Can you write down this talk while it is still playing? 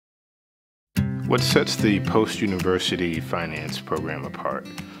What sets the post-university finance program apart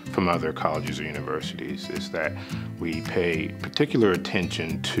from other colleges or universities is that we pay particular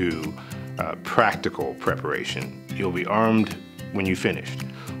attention to practical preparation. You'll be armed when you finished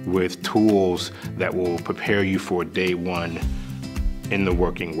with tools that will prepare you for day one in the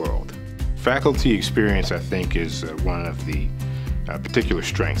working world. Faculty experience, I think, is one of the particular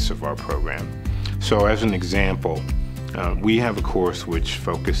strengths of our program. So as an example, we have a course which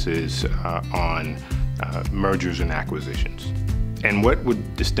focuses on mergers and acquisitions. And what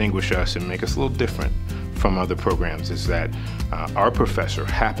would distinguish us and make us a little different from other programs is that our professor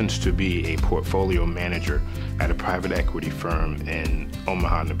happens to be a portfolio manager at a private equity firm in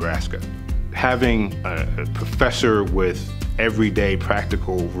Omaha, Nebraska. Having a professor with everyday,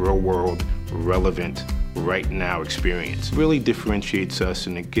 practical, real-world, relevant, right-now experience really differentiates us,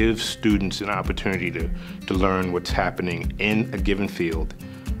 and it gives students an opportunity to learn what's happening in a given field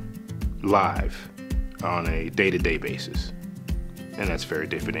live on a day-to-day basis. And that's very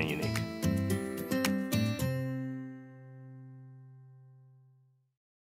different and unique.